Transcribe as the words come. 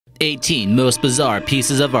18 Most Bizarre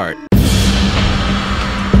Pieces of Art.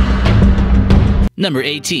 Number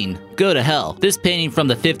 18. Go to Hell. This painting from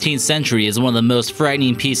the 15th century is one of the most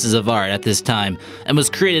frightening pieces of art at this time, and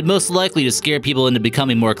was created most likely to scare people into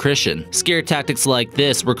becoming more Christian. Scare tactics like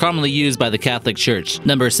this were commonly used by the Catholic Church.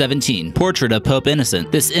 Number 17. Portrait of Pope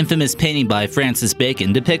Innocent. This infamous painting by Francis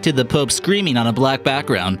Bacon depicted the Pope screaming on a black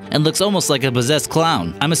background and looks almost like a possessed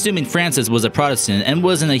clown. I'm assuming Francis was a Protestant and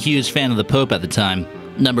wasn't a huge fan of the Pope at the time.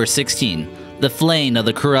 Number 16. The Flaying of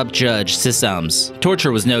the Corrupt Judge Sisams.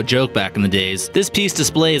 Torture was no joke back in the days. This piece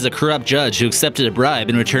displays a corrupt judge who accepted a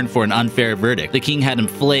bribe in return for an unfair verdict. The king had him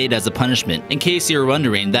flayed as a punishment. In case you were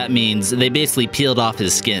wondering, that means they basically peeled off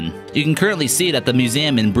his skin. You can currently see it at the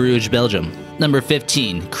museum in Bruges, Belgium. Number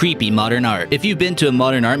 15. Creepy modern art. If you've been to a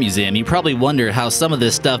modern art museum, you probably wonder how some of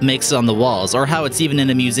this stuff makes it on the walls, or how it's even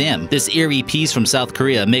in a museum. This eerie piece from South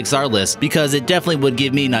Korea makes our list because it definitely would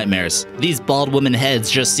give me nightmares. These bald women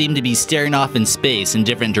heads just seem to be staring off in space in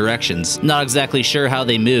different directions. Not exactly sure how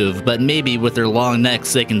they move, but maybe with their long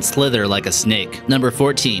necks they can slither like a snake. Number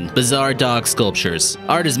 14. Bizarre dog sculptures.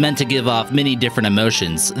 Art is meant to give off many different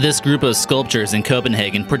emotions. This group of sculptures in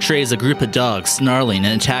Copenhagen portrays a group of dogs snarling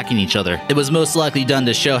and attacking each other. It was most likely done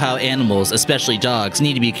to show how animals, especially dogs,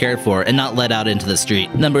 need to be cared for and not let out into the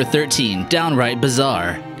street. Number 13. Downright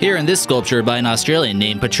bizarre. Here in this sculpture by an Australian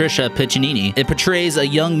named Patricia Piccinini, it portrays a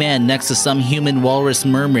young man next to some human walrus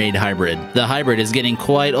mermaid hybrid. The hybrid is getting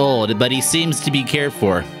quite old, but he seems to be cared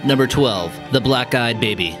for. Number 12. The Black-Eyed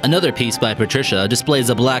Baby. Another piece by Patricia displays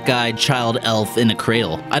a black-eyed child elf in a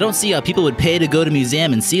cradle. I don't see how people would pay to go to a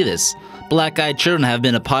museum and see this. Black-eyed children have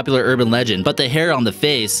been a popular urban legend, but the hair on the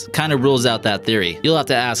face kind of rules out that theory. You'll have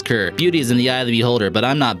to ask her. Beauty is in the eye of the beholder, but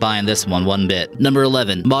I'm not buying this one bit. Number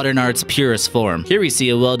 11. Modern art's purest form. Here we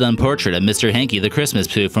see a well-done portrait of Mr. Hankey the Christmas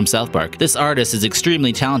Pooh from South Park. This artist is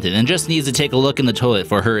extremely talented and just needs to take a look in the toilet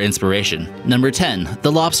for her inspiration. Number 10.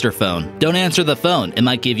 The Lobster Phone. Don't answer the phone, it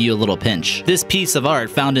might give you a little pinch. This piece of art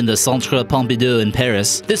found in the Centre Pompidou in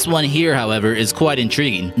Paris. This one here, however, is quite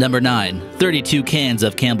intriguing. Number 9. 32 cans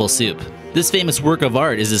of Campbell's soup. This famous work of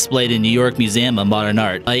art is displayed in New York Museum of Modern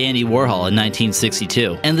Art by Andy Warhol in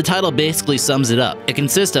 1962, and the title basically sums it up. It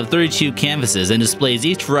consists of 32 canvases and displays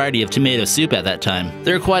each variety of tomato soup at that time.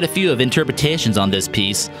 There are quite a few of interpretations on this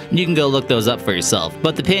piece, and you can go look those up for yourself,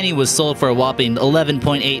 but the painting was sold for a whopping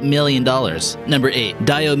 $11.8 million. Number 8.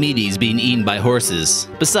 Diomedes being eaten by horses.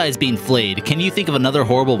 Besides being flayed, can you think of another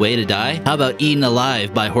horrible way to die? How about eaten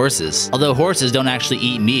alive by horses? Although horses don't actually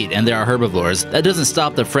eat meat and they are herbivores, that doesn't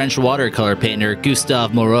stop the French watercolor painter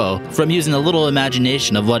Gustave Moreau from using a little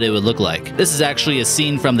imagination of what it would look like. This is actually a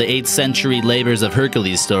scene from the 8th century Labors of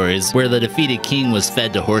Hercules stories where the defeated king was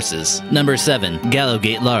fed to horses. Number 7.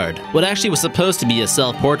 Gallowgate Lard. What actually was supposed to be a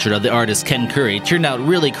self-portrait of the artist Ken Curry turned out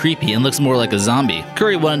really creepy and looks more like a zombie.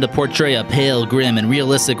 Curry wanted to portray a pale, grim, and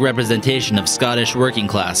realistic representation of Scottish working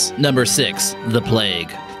class. Number 6. The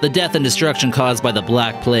Plague. The death and destruction caused by the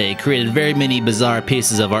Black Plague created very many bizarre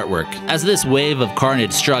pieces of artwork. As this wave of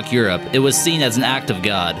carnage struck Europe, it was seen as an act of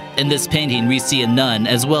God. In this painting, we see a nun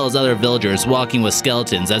as well as other villagers walking with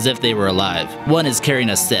skeletons as if they were alive. One is carrying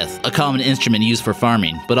a scythe, a common instrument used for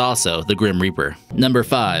farming, but also the Grim Reaper. Number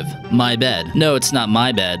 5. My Bed. No, it's not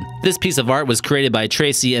my bed. This piece of art was created by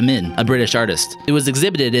Tracy Emin, a British artist. It was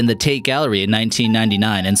exhibited in the Tate Gallery in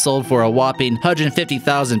 1999 and sold for a whopping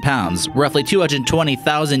 £150,000, roughly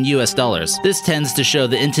 $220,000 US dollars. This tends to show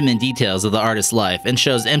the intimate details of the artist's life and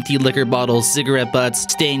shows empty liquor bottles, cigarette butts,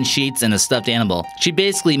 stained sheets, and a stuffed animal. She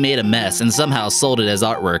basically made a mess and somehow sold it as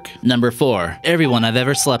artwork. Number 4. Everyone I've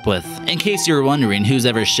ever slept with. In case you were wondering who's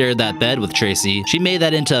ever shared that bed with Tracy, she made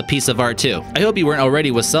that into a piece of art too. I hope you weren't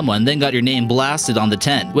already with someone then got your name blasted on the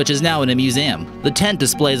tent, which is now in a museum. The tent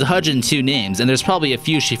displays 102 names and there's probably a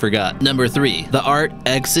few she forgot. Number 3. The Art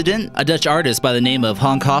Accident. A Dutch artist by the name of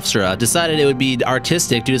Hank Hofstra decided it would be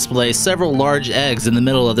artistic to display several large eggs in the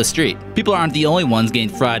middle of the street. People aren't the only ones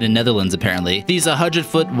getting fried in Netherlands apparently. These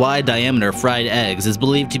 100-foot wide diameter fried eggs is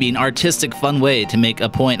believed to be an artistic fun way to make a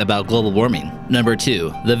point about global warming. Number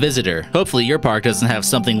 2. The Visitor. Hopefully your park doesn't have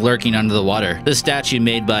something lurking under the water. The statue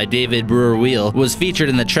made by David Brewer-Wheel was featured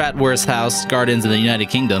in the Tratworth House Gardens in the United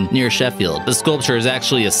Kingdom near Sheffield. The sculpture is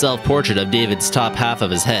actually a self-portrait of David's top half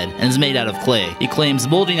of his head and is made out of clay. He claims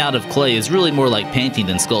molding out of clay is really more like painting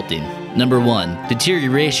than sculpting. Number 1.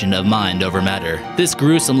 Deterioration of mind over matter. This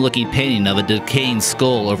gruesome-looking painting of a decaying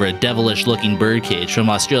skull over a devilish-looking birdcage from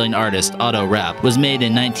Australian artist Otto Rapp was made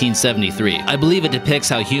in 1973. I believe it depicts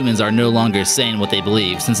how humans are no longer saying what they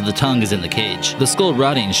believe since the tongue is in the cage. The skull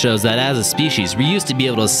rotting shows that as a species we used to be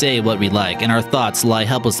able to say what we like and our thoughts lie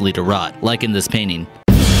helplessly to rot, like in this painting.